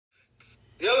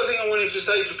wanted to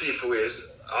say to people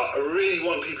is, I really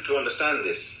want people to understand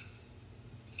this.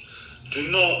 Do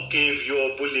not give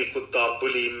your BullyKutta,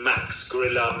 Bully Max,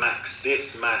 Gorilla Max,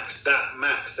 this Max, that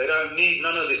Max. They don't need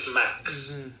none of this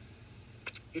Max.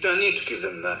 You don't need to give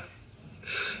them that.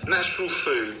 Natural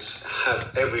foods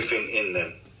have everything in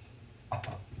them.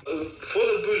 For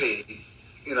the bully,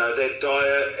 you know, their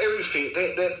diet, everything,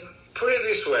 they're put it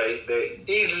this way, they're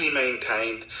easily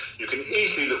maintained. You can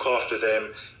easily look after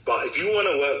them. But if you want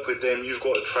to work with them, you've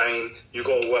got to train. You've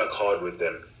got to work hard with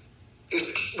them.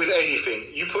 It's with anything.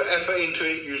 You put effort into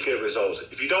it, you'll get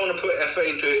results. If you don't want to put effort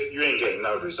into it, you ain't getting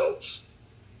no results.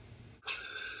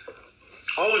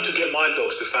 I want to get my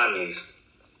dogs to families.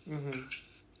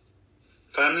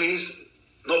 Families,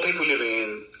 not people living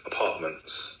in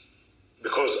apartments,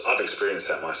 because I've experienced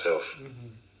that myself.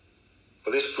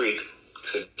 But this breed,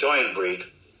 it's a giant breed.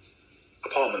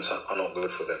 Apartments are not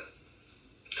good for them.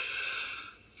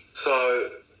 So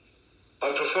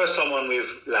I prefer someone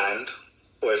with land,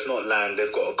 or if not land,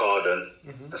 they've got a garden.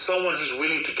 And someone who's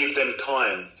willing to give them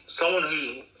time. Someone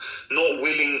who's not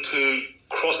willing to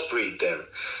crossbreed them.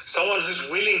 Someone who's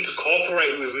willing to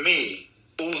cooperate with me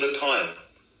all the time.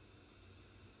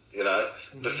 You know,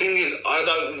 the thing is, I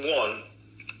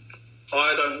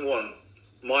don't want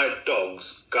my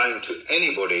dogs going to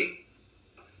anybody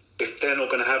if they're not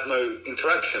going to have no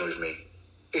interaction with me.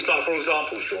 It's like, for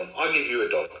example, Sean, I give you a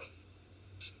dog,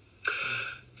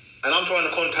 and I'm trying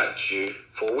to contact you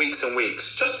for weeks and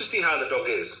weeks just to see how the dog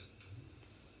is.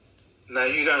 Now,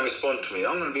 you don't respond to me.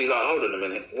 I'm going to be like, hold on a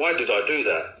minute, why did I do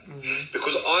that?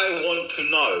 Because I want to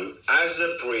know, as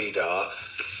a breeder,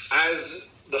 as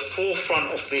the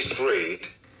forefront of this breed,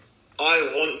 I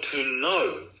want to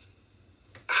know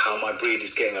how my breed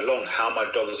is getting along, how my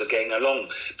dogs are getting along,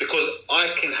 because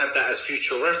I can have that as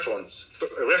future reference,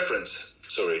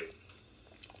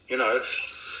 you know.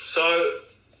 So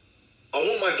I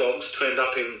want my dogs to end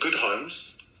up in good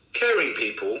homes, caring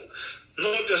people.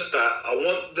 Not just that, I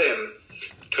want them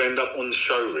to end up on the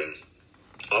show ring.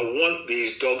 I want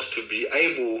these dogs to be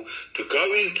able to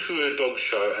go into a dog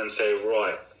show and say,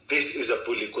 right, this is a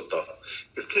BullyKutta.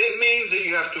 If it means that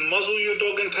you have to muzzle your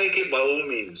dog and take it, by all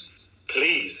means,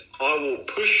 please, I will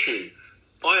push you.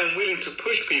 I am willing to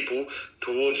push people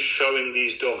towards showing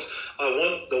these dogs. I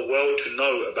want the world to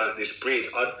know about this breed.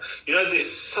 You know, there's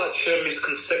such a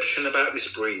misconception about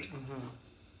this breed.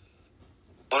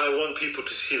 I want people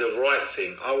to see the right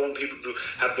thing. I want people to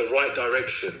have the right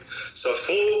direction. So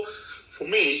for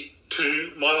me,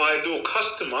 to my ideal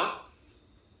customer,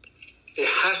 it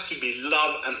has to be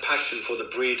love and passion for the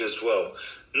breed as well.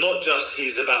 Not just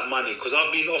he's about money, because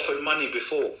I've been offered money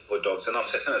before for dogs and I've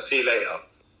said, see you later.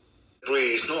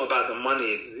 Breed, it's not about the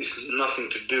money. It's nothing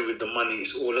to do with the money.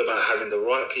 It's all about having the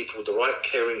right people, the right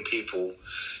caring people,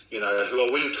 you know, who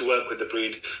are willing to work with the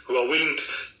breed, who are willing to...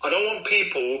 I don't want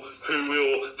people who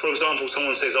will, for example,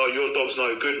 someone says, oh, your dog's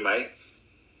no good, mate.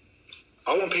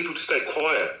 I want people to stay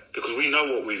quiet because we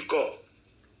know what we've got.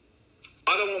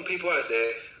 I don't want people out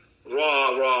there,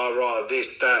 rah, rah, rah,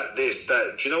 this, that.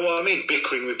 Do you know what I mean?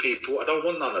 Bickering with people. I don't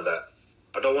want none of that.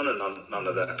 I don't want none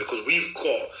of that, because we've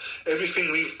got everything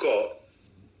we've got.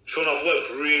 Sean, I've worked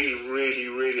really, really,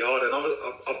 really hard, and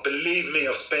I've believe me,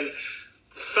 I've spent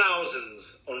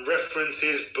thousands on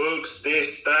references, books,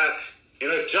 this, that, you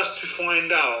know, just to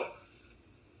find out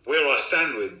where I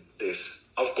stand with this.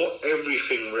 I've got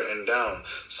everything written down.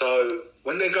 So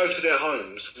when they go to their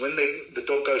homes, when the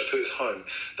dog goes to its home,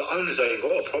 the owners ain't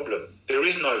got a problem. There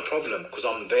is no problem, because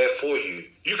I'm there for you.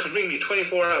 You can ring me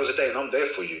 24 hours a day and I'm there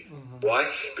for you. Why?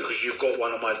 Because you've got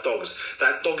one of my dogs.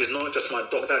 That dog is not just my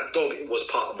dog. That dog was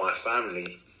part of my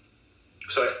family.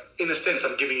 So in a sense,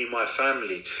 I'm giving you my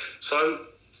family. So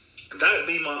that would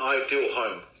be my ideal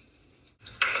home.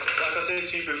 Like I said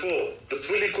to you before, the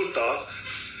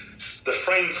BullyKutta, the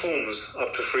frame forms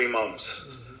up to 3 months.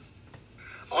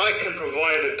 I can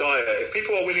provide a diet. If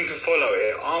people are willing to follow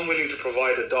it, I'm willing to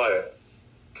provide a diet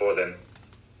for them.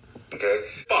 Okay?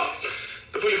 But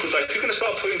the BullyKutta, if you're going to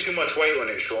start putting too much weight on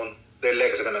it, Sean, their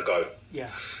legs are going to go. Yeah.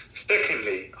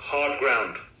 Secondly, hard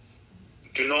ground.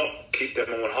 Do not keep them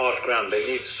on hard ground. They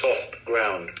need soft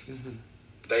ground.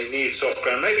 They need soft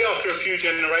ground. Maybe after a few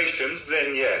generations,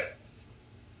 then yeah.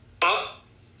 But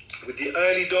with the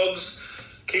early dogs,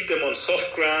 keep them on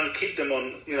soft ground. Keep them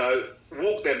on, you know,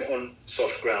 walk them on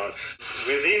soft ground.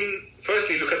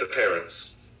 Firstly, look at the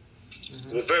parents.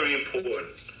 Well, very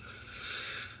important.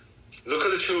 Look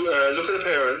at the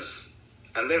parents.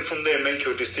 And then from there, make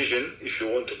your decision if you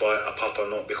want to buy a pup or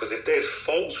not. Because if there's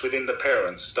faults within the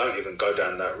parents, don't even go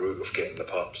down that route of getting the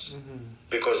pups.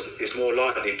 Because it's more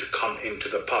likely to come into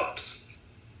the pups.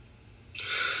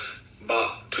 But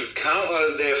to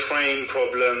counter their frame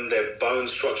problem, their bone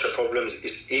structure problems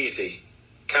is easy.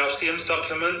 Calcium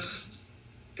supplements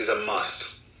is a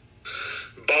must.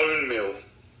 Bone meal,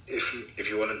 if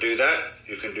you want to do that,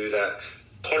 you can do that.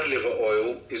 Cod liver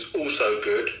oil is also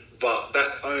good, but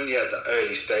that's only at the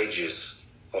early stages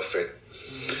of it.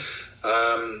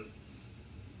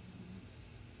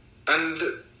 And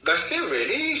that's it,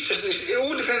 really. It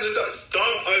all depends on that.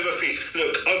 Don't overfeed.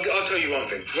 Look, I'll tell you one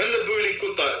thing. When the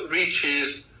BullyKutta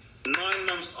reaches 9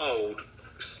 months old,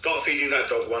 start feeding that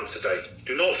dog once a day.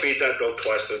 Do not feed that dog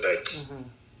twice a day.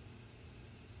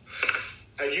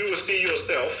 And you will see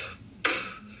yourself,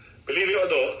 believe it or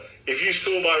not, if you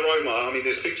saw my Roma, I mean,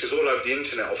 there's pictures all over the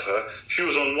internet of her. She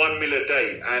was on 1 meal a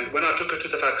day. And when I took her to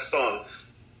the Pakistan,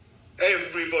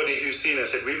 everybody who's seen her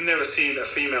said, we've never seen a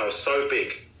female so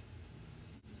big.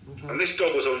 And this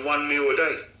dog was on 1 meal a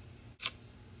day.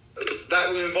 That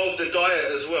will involve the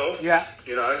diet as well. Yeah.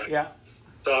 You know? Yeah.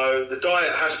 So the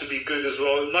diet has to be good as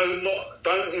well.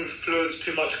 Don't influence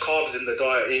too much carbs in the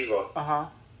diet either.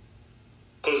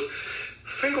 Because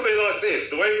think of it like this: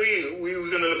 the way we're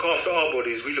going to look after our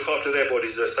bodies, we look after their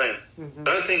bodies the same.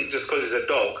 Don't think just because it's a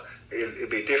dog, it'll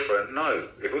be different. No.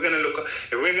 If I'm going to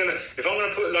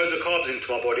put loads of carbs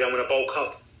into my body, I'm going to bulk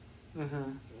up.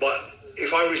 But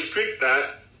if I restrict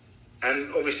that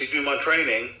and obviously do my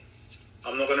training,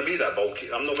 I'm not going to be that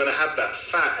bulky. I'm not going to have that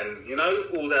fat and, you know,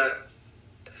 all that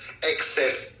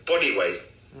excess body weight.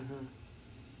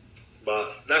 But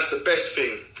that's the best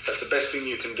thing. That's the best thing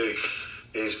you can do,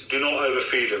 is do not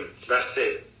overfeed them. That's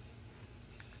it.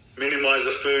 Minimize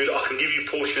the food. I can give you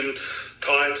portion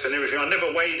types and everything. I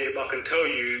never weighed it, but I can tell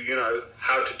you, you know,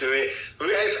 how to do it.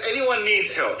 If anyone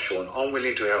needs help, Sean, I'm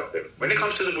willing to help them. When it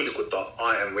comes to the BullyKutta,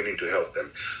 I am willing to help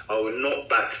them. I will not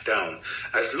back down.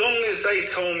 As long as they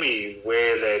tell me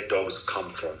where their dogs come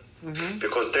from.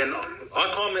 Because then I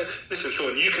can't... Listen,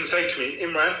 Sean, you can say to me,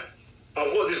 Imran,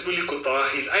 I've got this BullyKutta,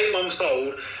 he's 8 months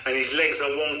old and his legs are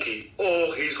wonky,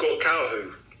 or he's got cow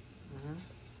hoo.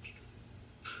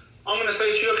 I'm going to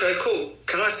say to you, okay, cool.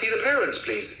 Can I see the parents,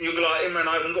 please? You'll be like, Imran,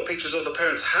 I haven't got pictures of the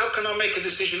parents. How can I make a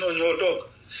decision on your dog?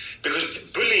 Because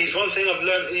bullies, one thing I've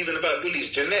learned even about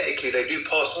bullies, genetically, they do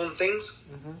pass on things.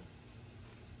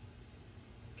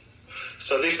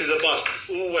 So this is a must.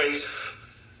 Always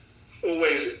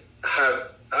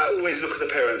look at the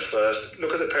parents first.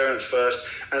 Look at the parents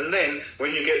first. And then,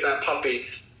 when you get that puppy,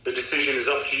 the decision is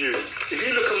up to you. If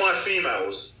you look at my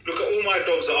females, look at all my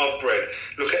dogs that I've bred.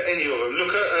 Look at any of them.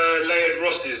 Look at Laird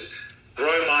Ross's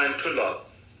Roma and Tulla.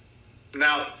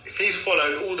 Now, he's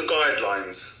followed all the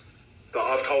guidelines that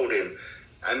I've told him.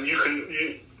 And you can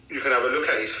have a look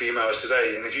at his females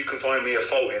today. And if you can find me a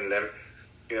fault in them,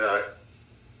 you know,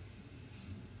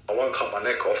 I won't cut my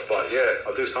neck off, but yeah,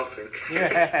 I'll do something.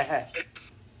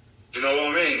 You know what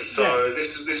I mean? So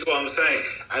this is what I'm saying.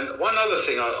 And one other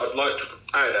thing I'd like to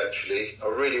add, actually, I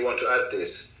really want to add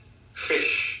this.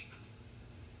 Fish.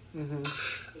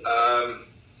 If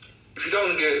you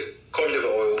don't get cod liver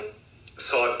oil,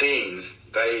 sardines,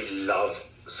 they love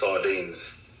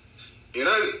sardines. You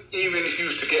know, even if you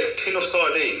used to get a tin of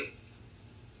sardine,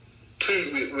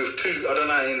 with two, I don't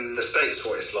know in the States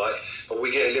what it's like, but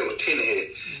we get a little tin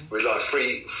here with like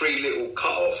three little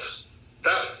cut-offs.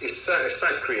 That is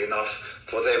satisfactory enough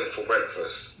for them for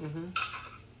breakfast.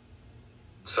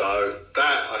 So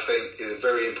that, I think, is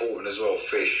very important as well.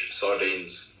 Fish,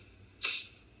 sardines.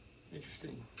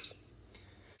 Interesting.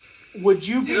 Would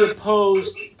you be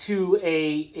opposed to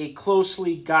a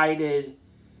closely guided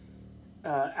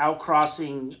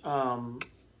outcrossing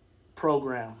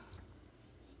program?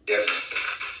 Yes.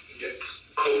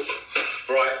 Cool.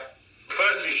 Right.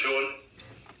 Firstly, Sean,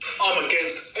 I'm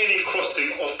against any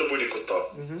crossing off the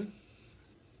BullyKutta.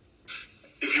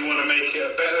 If you want to make it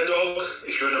a better dog,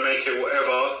 if you want to make it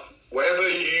whatever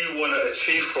you want to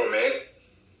achieve from it,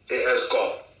 it has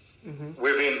got.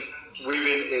 Within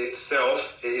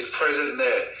itself, it is present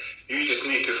there. You just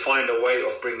need to find a way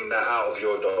of bringing that out of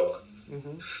your dog.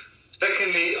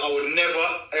 Secondly, I would never,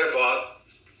 ever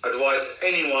advise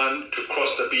anyone to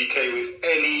cross the BK with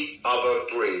any other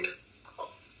breed.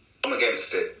 I'm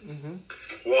against it.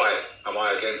 Why am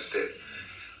I against it?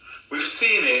 We've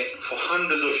seen it for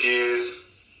hundreds of years.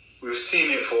 We've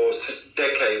seen it for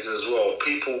decades as well.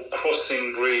 People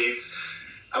crossing breeds.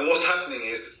 And what's happening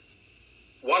is,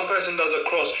 one person does a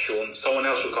cross, Sean, someone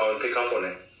else will go and pick up on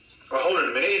it. Well, hold on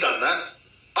a minute, he done that.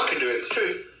 I can do it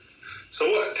too. So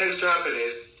what tends to happen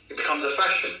is, it becomes a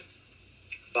fashion.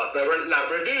 But they're a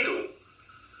Labradoodle.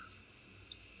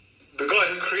 The guy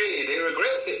who created it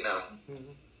regrets it now.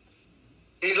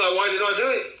 He's like, why did I do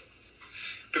it?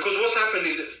 Because what's happened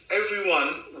is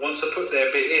everyone wants to put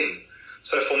their bit in.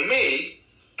 So for me,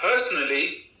 personally,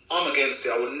 personally, I'm against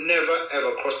it. I would never,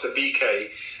 ever cross the BK.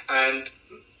 And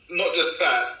not just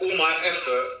that, all my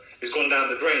effort has gone down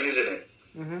the drain, isn't it?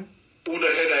 Mm-hmm. All the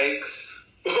headaches,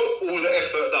 all the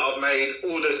effort that I've made,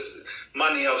 all this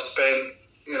money I've spent,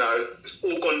 you know, it's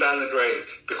all gone down the drain.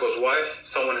 Because why?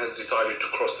 Someone has decided to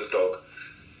cross the dog.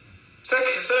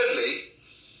 Thirdly,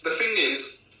 the thing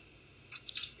is,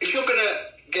 if you're going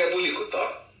to get BullyKutta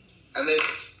and then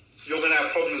you're going to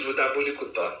have problems with that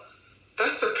BullyKutta,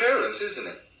 that's the parents, isn't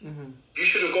it? Mm-hmm. You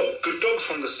should have got good dogs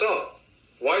from the start.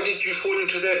 Why did you fall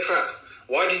into their trap?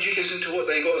 Why did you listen to what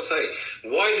they got to say?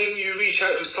 Why didn't you reach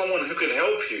out to someone who can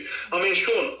help you? I mean,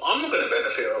 Sean, I'm not going to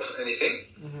benefit off anything.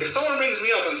 Mm-hmm. If someone rings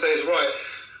me up and says, right,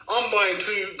 I'm buying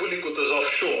 2 BullyKuttas off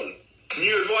Sean, can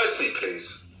you advise me,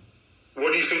 please?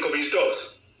 What do you think of his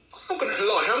dogs? I'm not going to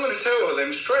lie. I'm going to tell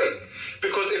them straight.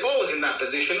 Because if I was in that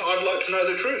position, I'd like to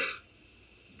know the truth.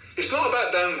 It's not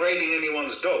about downgrading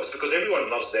anyone's dogs, because everyone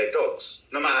loves their dogs,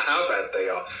 no matter how bad they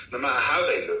are, no matter how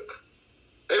they look.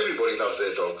 Everybody loves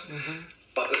their dogs. Mm-hmm.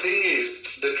 But the thing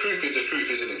is, the truth is the truth,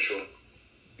 isn't it, Sean?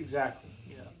 Exactly,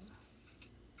 yeah.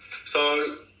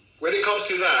 So, when it comes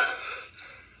to that,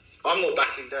 I'm not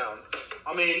backing down.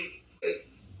 I mean,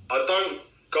 I don't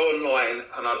go online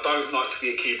and I don't like to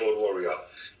be a keyboard warrior.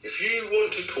 If you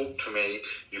want to talk to me,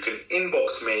 you can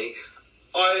inbox me.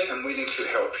 I am willing to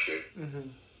help you. Mm-hmm.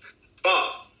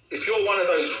 But if you're one of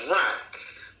those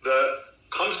rats that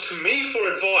comes to me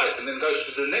for advice and then goes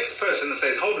to the next person and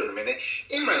says, hold on a minute,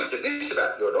 Imran said this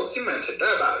about your dogs, Imran said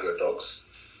that about your dogs.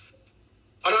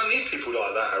 I don't need people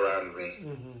like that around me.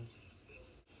 Mm-hmm.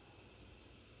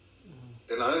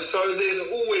 You know, so there's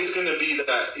always going to be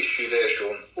that issue there,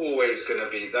 Sean. Always going to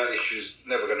be. That issue's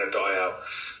never going to die out.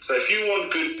 So if you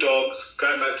want good dogs,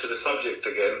 going back to the subject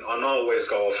again, I know I always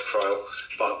go off trail,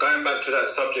 but going back to that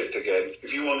subject again,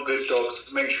 if you want good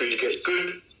dogs, make sure you get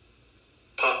good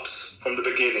pups from the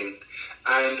beginning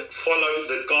and follow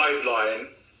the guideline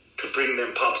to bring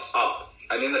them pups up.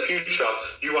 And in the future,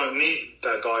 you won't need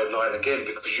that guideline again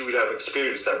because you would have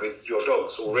experienced that with your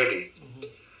dogs already. Mm-hmm.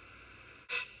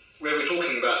 When we're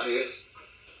talking about this,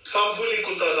 some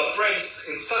BullyKuttas are bred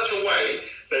in such a way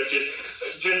that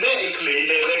genetically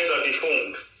their legs are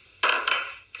deformed.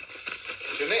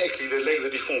 Genetically their legs are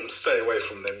deformed. Stay away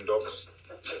from them dogs.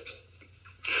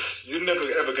 You're never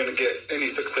ever going to get any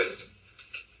success,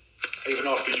 even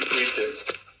after you breed them,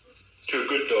 to a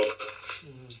good dog.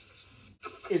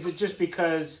 Is it just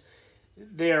because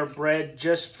they are bred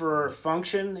just for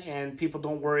function and people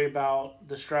don't worry about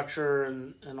the structure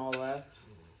and all that?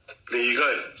 There you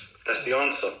go. That's the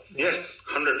answer. Yes,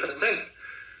 100%.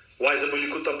 Why is a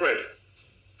BullyKutta bred?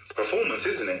 Performance,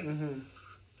 isn't it? Mm-hmm.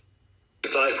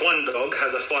 It's like if one dog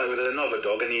has a fight with another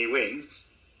dog and he wins,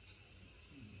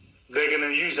 they're going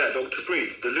to use that dog to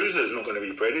breed. The loser's not going to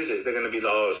be bred, is it? They're going to be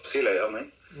like, oh, see you later,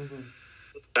 mate. Mm-hmm.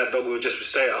 That dog will just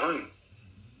stay at home.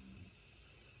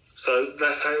 So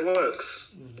that's how it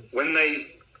works. Mm-hmm.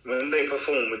 When they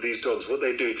perform with these dogs, what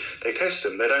they do, they test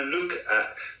them. They don't look at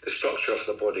the structure of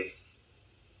the body.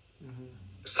 Mm-hmm.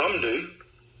 Some do,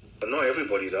 but not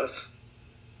everybody does.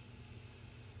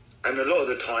 And a lot of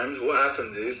the times, what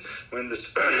happens is when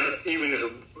even if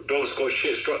a dog's got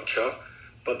shit structure,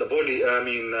 but the body,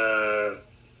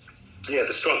 the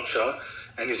structure,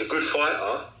 and he's a good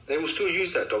fighter, they will still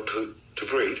use that dog to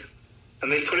breed.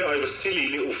 And they put it over silly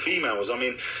little females. I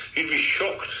mean, you'd be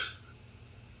shocked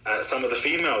at some of the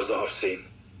females that I've seen.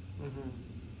 Mm-hmm.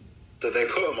 That they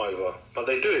put them over. But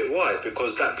they do it. Why?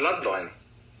 Because that bloodline.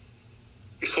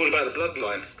 It's all about the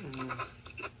bloodline. Mm-hmm.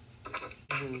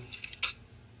 Mm-hmm.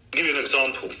 I'll give you an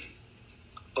example.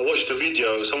 I watched a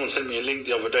video. Someone sent me a link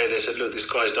the other day. They said, look, this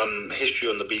guy's done history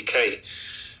on the BK.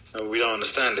 And we don't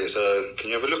understand it. So can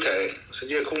you have a look at it? I said,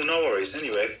 yeah, cool, no worries.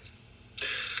 Anyway.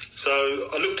 So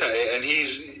I looked at it and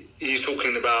he's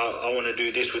talking about, I want to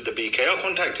do this with the BK. I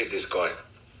contacted this guy.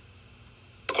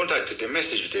 I contacted him,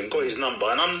 messaged him, got his number,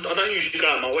 and I don't usually go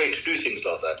out of my way to do things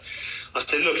like that. I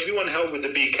said, look, if you want help with the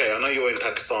BK, I know you're in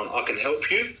Pakistan, I can help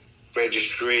you.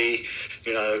 Registry,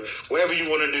 whatever you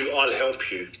want to do, I'll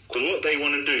help you. Because what they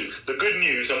want to do, the good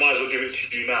news, I might as well give it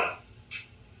to you now.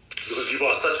 Because you've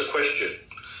asked such a question.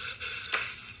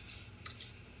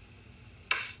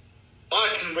 I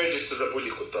can register the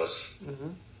BullyKuttas.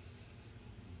 Mm-hmm.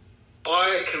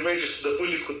 I can register the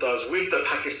BullyKuttas with the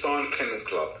Pakistan Kennel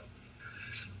Club.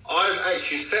 I've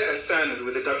actually set a standard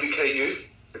with the WKU.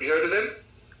 Have you heard of them?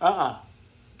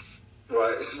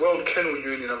 Right, it's the World Kennel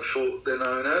Union, I'm sure they're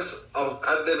known as. I've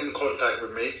had them in contact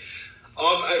with me.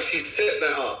 I've actually set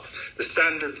that up. The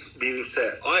standards being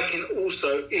set. I can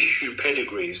also issue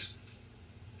pedigrees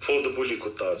for the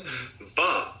BullyKuttas. Mm-hmm.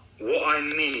 But what I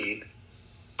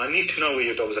I need to know where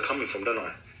your dogs are coming from, don't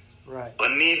I? Right.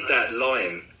 I need that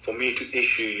line for me to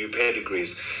issue you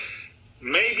pedigrees.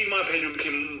 Maybe my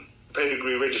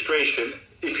pedigree registration,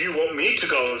 if you want me to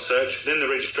go and search, then the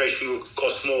registration will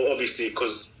cost more, obviously,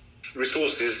 because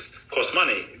resources cost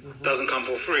money. It doesn't come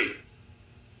for free.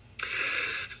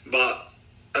 But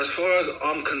as far as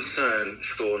I'm concerned,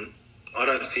 Sean, I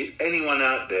don't see anyone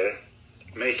out there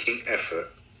making effort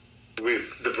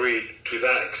with the breed to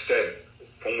that extent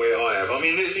from where I have. I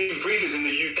mean, there's been breeders in the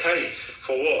UK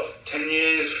for what, 10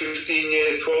 years, 15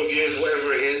 years, 12 years,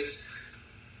 whatever it is.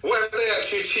 What have they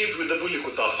actually achieved with the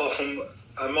BullyKutta apart from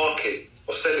a market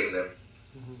of selling them?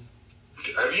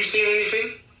 Have you seen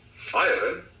anything? I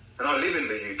haven't, and I live in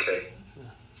the UK.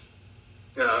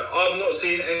 You know, I've not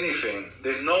seen anything.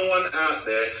 There's no one out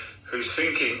there who's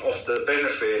thinking of the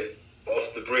benefit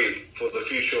of the breed, for the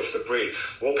future of the breed.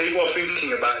 What people are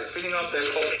thinking about is filling up their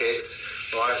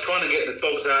pockets, right? Trying to get the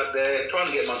dogs out there, trying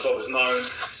to get my dogs known,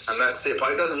 and that's it.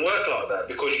 But it doesn't work like that,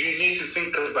 because you need to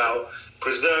think about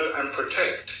preserve and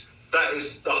protect. That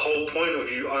is the whole point of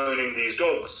you owning these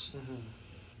dogs.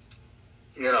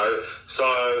 You know, so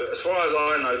as far as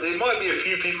I know, there might be a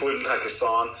few people in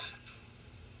Pakistan,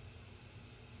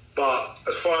 but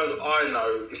as far as I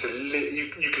know, it's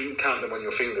you can count them on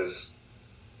your fingers.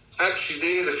 Actually,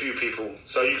 there is a few people,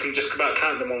 so you can just about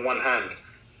count them on one hand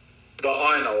that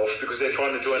I know of, because they're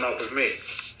trying to join up with me.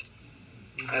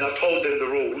 And I've told them the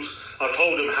rules, I've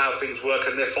told them how things work,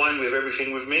 and they're fine with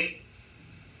everything with me.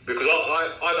 Because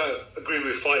I don't agree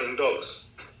with fighting dogs.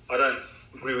 I don't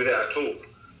agree with it at all.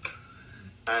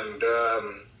 And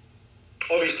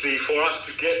obviously, for us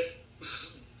to get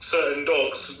certain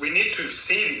dogs, we need to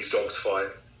see these dogs fight,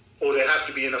 or they have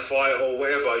to be in a fight or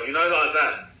whatever, you know, like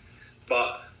that.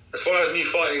 But as far as me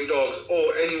fighting dogs,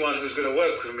 or anyone who's going to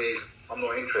work with me, I'm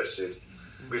not interested.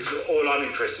 Because all I'm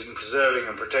interested in preserving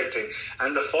and protecting.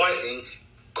 And the fighting,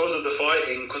 because of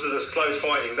the slow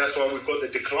fighting, that's why we've got the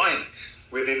decline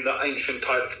within the ancient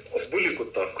type of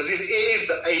BullyKutta. Because it is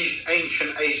the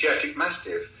ancient Asiatic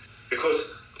Mastiff.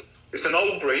 Because it's an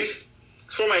old breed,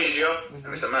 it's from Asia, and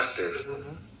it's a Mastiff.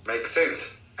 Makes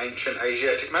sense. Ancient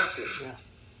Asiatic Mastiff.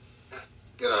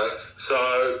 You know,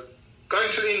 so going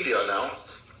to India now.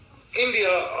 India,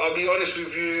 I'll be honest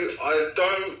with you, I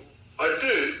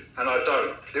do and I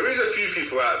don't. There is a few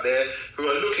people out there who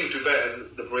are looking to better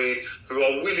the breed, who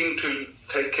are willing to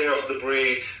take care of the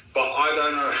breed, but I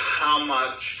don't know how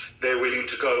much they're willing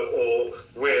to go or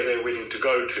where they're willing to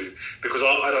go to, because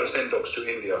I don't send dogs to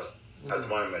India at the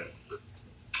moment.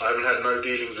 I haven't had no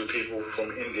dealings with people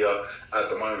from India at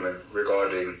the moment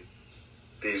regarding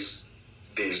these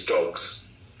dogs,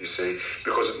 you see,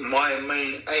 because my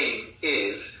main aim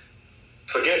is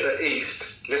forget the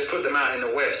East, let's put them out in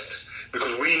the West,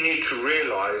 because we need to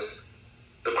realise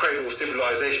the cradle of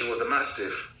civilization was a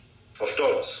Mastiff of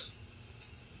dogs.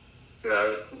 You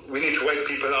know, we need to wake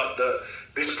people up that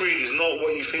this breed is not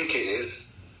what you think it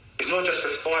is. It's not just a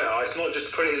fighter, it's not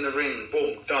just put it in the ring,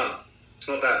 boom, done. It's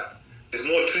not that. There's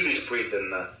more to this breed than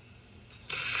that.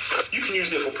 You can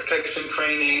use it for protection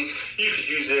training, you could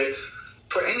use it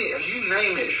for you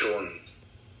name it, Sean.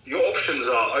 Your options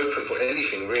are open for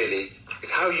anything, really.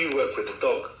 It's how you work with the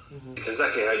dog. It's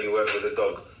exactly how you work with the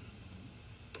dog.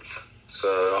 So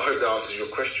I hope that answers your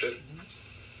question.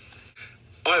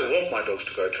 I want my dogs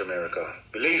to go to America.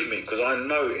 Believe me, because I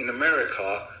know in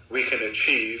America we can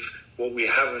achieve what we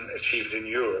haven't achieved in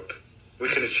Europe. We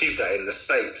can achieve that in the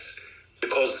States.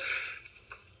 Because,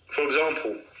 for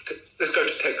example, let's go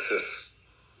to Texas.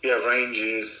 You have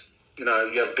ranges, you know,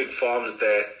 you have big farms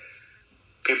there.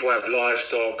 People have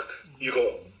livestock. You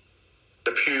got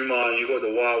the puma, you got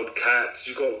the wild cats,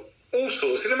 you got all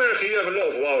sorts. In America, you have a lot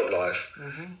of wildlife.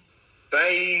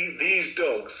 These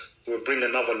dogs will bring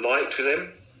another light to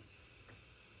them.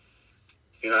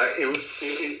 You know,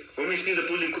 when we see the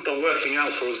BullyKutta working out,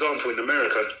 for example, in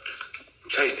America,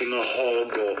 chasing a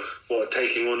hog or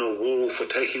taking on a wolf or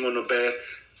taking on a bear,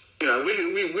 you know,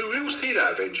 we will see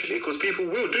that eventually, because people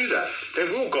will do that. They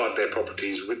will guard their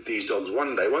properties with these dogs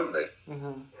one day, won't they?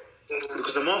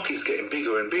 Because the market's getting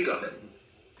bigger and bigger.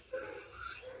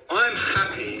 I'm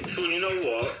happy. Sean, you know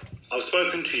what? I've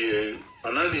spoken to you.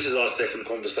 I know this is our second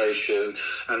conversation,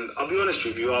 and I'll be honest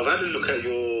with you, I've had a look at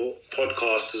your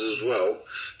podcasters as well.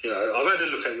 You know, I've had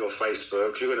a look at your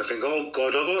Facebook. You're going to think, oh,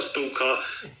 God, I've got a stalker.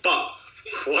 But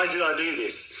why did I do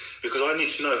this? Because I need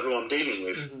to know who I'm dealing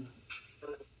with.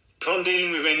 If I'm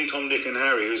dealing with any Tom, Dick and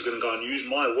Harry who's going to go and use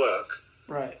my work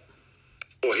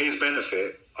for his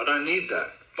benefit, I don't need that.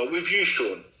 But with you,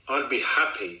 Sean, I'd be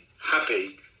happy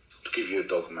to give you a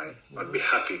dog, mate. I'd be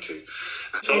happy to.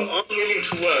 So I'm willing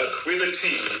to work with a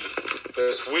team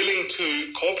that's willing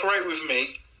to cooperate with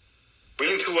me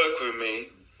willing to work with me,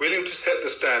 willing to set the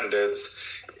standards.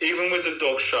 Even with the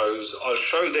dog shows, I'll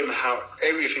show them how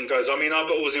everything goes. I mean, I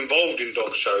was involved in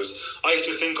dog shows. I used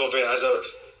to think of it as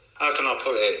how can I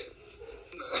put it?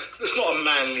 It's not a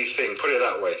manly thing, put it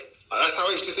that way. That's how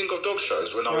I used to think of dog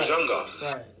shows when I was younger.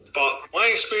 Right. But my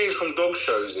experience from dog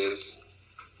shows is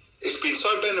it's been so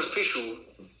beneficial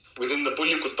within the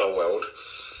BullyKutta world.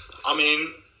 I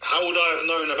mean, how would I have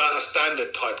known about a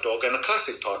standard type dog and a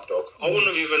classic type dog? I wouldn't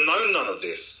have even known none of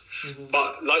this.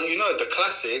 But like the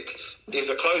classic is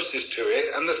the closest to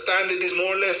it, and the standard is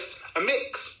more or less a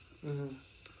mix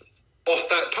of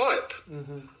that type.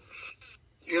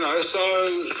 So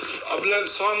I've learned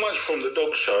so much from the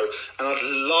dog show, and I'd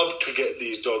love to get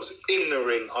these dogs in the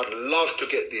ring. I'd love to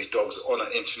get these dogs on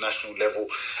an international level.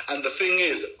 And the thing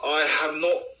is, I have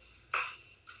not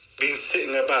been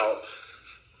sitting about,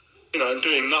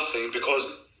 doing nothing,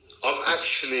 because I've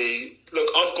actually,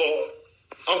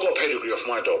 I've got a pedigree of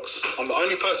my dogs. I'm the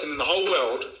only person in the whole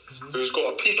world who's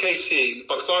got a PKC,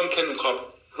 Pakistan Kennel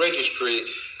Club registry.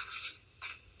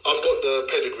 I've got the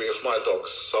pedigree of my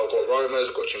dogs. So I've got Romas,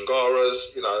 I've got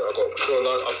Chingaras, I've got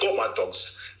Shola. I've got my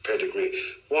dog's pedigree.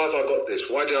 Why have I got this?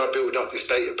 Why did I build up this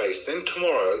database? Then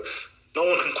tomorrow, no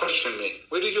one can question me.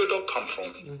 Where did your dog come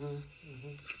from?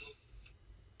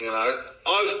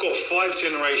 I've got 5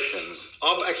 generations.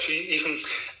 I've actually even,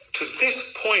 to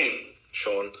this point,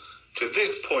 Sean,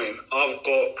 I've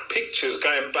got pictures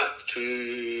going back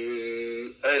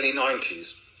to early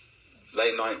 90s,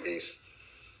 late 90s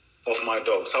of my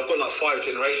dogs. So I've got like 5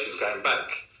 generations going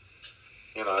back,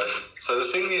 So the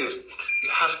thing is, you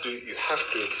have to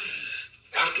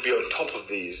be on top of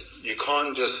these. You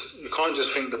can't just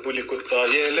think the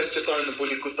BullyKutta, let's just own the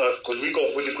BullyKutta because we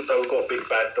got BullyKutta, we got a big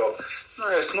bad dog. No,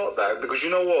 it's not that, because you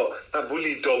know what? That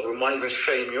bully dog might even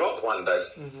shame you up one day.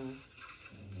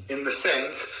 In the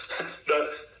sense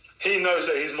that he knows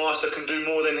that his master can do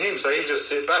more than him, so he just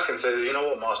sit back and say, you know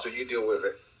what, master, you deal with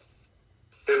it.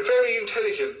 They're very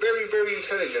intelligent, very, very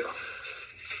intelligent,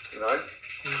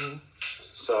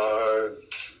 So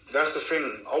that's the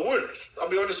thing. I'll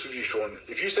be honest with you, Sean.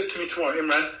 If you said to me tomorrow,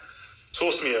 Imran,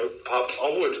 source me a pup, I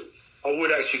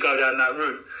would actually go down that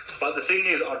route. But the thing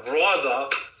is, I'd rather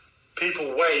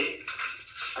people wait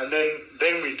and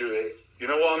then we do it. You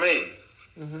know what I mean?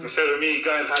 Instead of me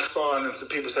going Pakistan and some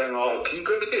people saying, oh, can you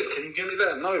give me this? Can you give me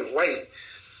that? No, wait.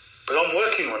 But I'm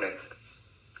working on it.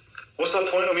 What's the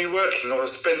point of me working? I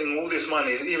was spending all this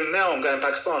money. Even now I'm going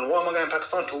Pakistan. Why am I going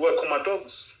Pakistan? To work on my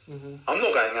dogs. I'm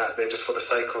not going out there just for the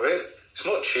sake of it. It's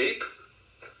not cheap.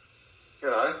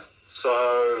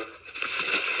 So,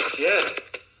 yeah.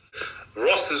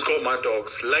 Ross has got my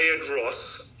dogs. Layered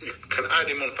Ross. You can add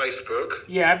him on Facebook.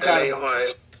 Yeah, I've got him.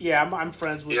 L-A-I. Yeah, I'm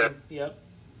friends with him. Yep.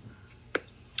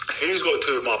 He's got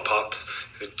 2 of my pups.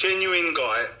 He's a genuine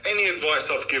guy. Any advice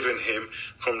I've given him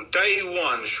from day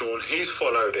one, Sean, he's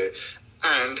followed it.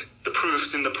 And the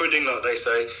proof's in the pudding, like they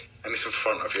say, and it's in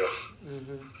front of you.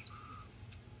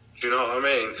 Do you know what I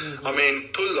mean? I mean,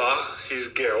 Tulla, his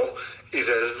girl, is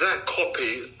an exact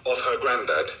copy of her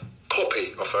granddad.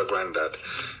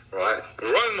 Right?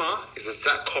 Roma is an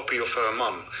exact copy of her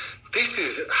mum. This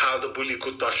is how the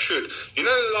BullyKutta should.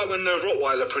 Like when the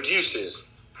Rottweiler produces,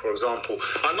 for example.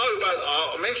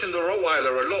 I mentioned the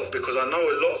Rottweiler a lot because I know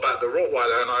a lot about the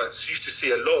Rottweiler, and I used to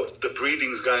see a lot of the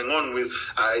breedings going on with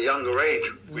at a younger age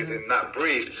within that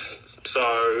breed. So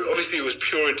obviously it was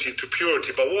purity to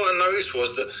purity. But what I noticed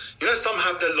was that, some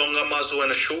have the longer muzzle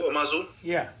and a shorter muzzle.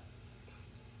 Yeah.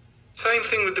 Same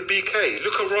thing with the BK.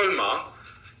 Look at Roma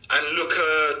and look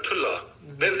at Tulla.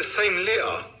 They're the same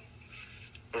litter.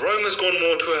 Roma's gone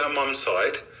more to her mum's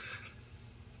side,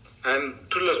 and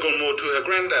Tulla's gone more to her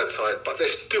granddad's side, but they're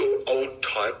still old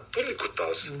type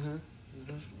BullyKuttas.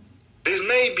 There's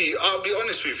maybe, I'll be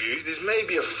honest with you, there's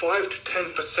maybe a 5 to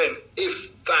 10%,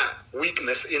 if that,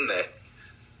 weakness in there.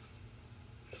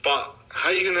 But how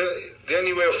are you the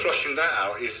only way of flushing that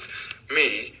out is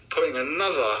me putting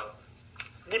another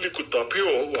BullyKutta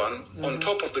pure one on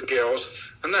top of the girls,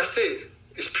 and that's it.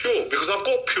 It's pure, because I've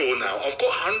got pure now. I've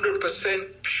got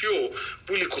 100% pure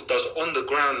BullyKuttas on the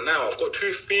ground now. I've got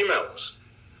 2 females.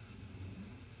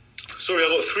 Sorry, I've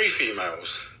got 3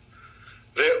 females.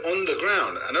 They're on the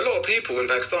ground. And a lot of people in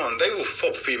Pakistan, they will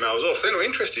fob females off. They're not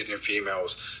interested in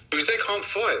females because they can't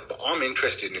fight, but I'm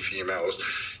interested in females.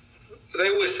 They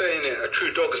always say in it, a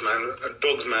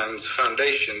dog's man's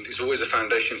foundation is always a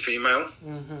foundation female.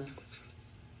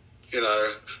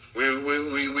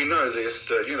 We know this,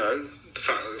 that,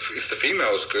 if the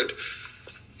female's good,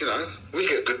 you know, we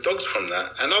get good dogs from that.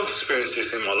 And I've experienced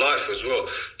this in my life as well,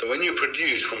 that when you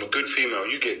produce from a good female,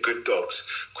 you get good dogs.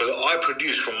 Because I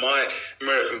produce from my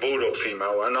American Bulldog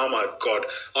female, and oh my God,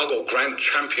 I got Grand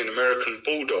Champion American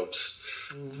Bulldogs.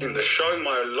 Mm-hmm. In the show,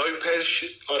 my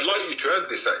Lopez, I'd like you to add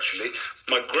this actually,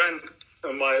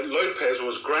 my Lopez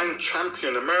was Grand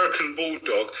Champion American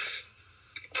Bulldog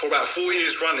for about 4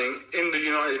 years running in the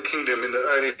United Kingdom in the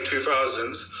early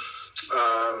 2000s.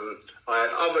 I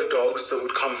had other dogs that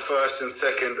would come first and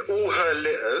second, all her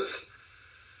litters.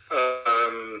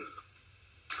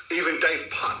 Even Dave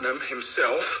Putnam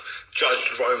himself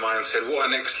judged Roma and said, what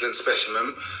an excellent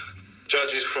specimen.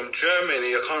 Judges from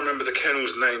Germany, I can't remember the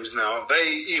kennels' names now,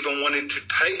 they even wanted to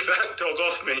take that dog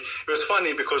off me. It was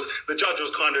funny because the judge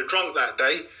was kind of drunk that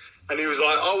day, and he was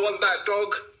like, I want that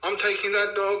dog, I'm taking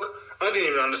that dog. I didn't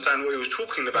even understand what he was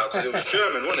talking about because it was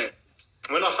German, wasn't it?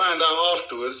 When I found out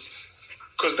afterwards,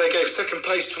 because they gave second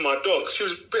place to my dog. She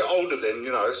was a bit older then,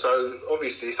 you know, so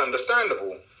obviously it's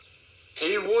understandable.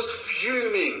 He was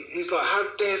fuming. He's like, how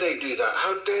dare they do that?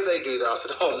 How dare they do that? I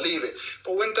said, oh, leave it.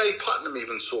 But when Dave Putnam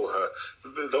even saw her,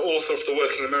 the author of The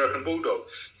Working American Bulldog,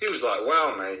 he was like,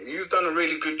 wow, mate, you've done a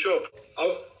really good job.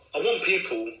 I want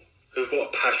people who've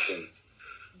got a passion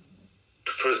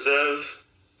to preserve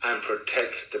and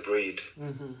protect the breed.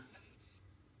 Mm-hmm.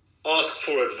 Ask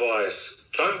for advice.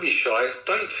 Don't be shy.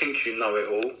 Don't think you know it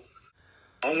all.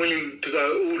 I'm willing to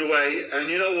go all the way. And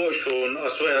you know what, Sean? I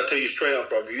swear, I'll tell you straight up,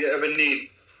 brother. If you ever need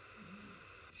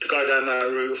to go down that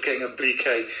route of getting a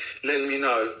BK, let me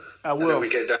know. I will. And then we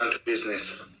get down to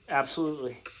business.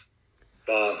 Absolutely.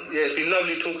 But yeah, it's been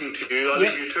lovely talking to you. I'll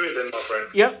leave you to it then, my friend.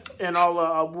 Yep, and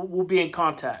we'll be in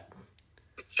contact.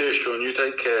 Cheers, Sean. You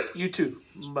take care. You too.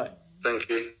 Bye. Thank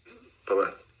you.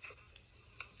 Bye-bye.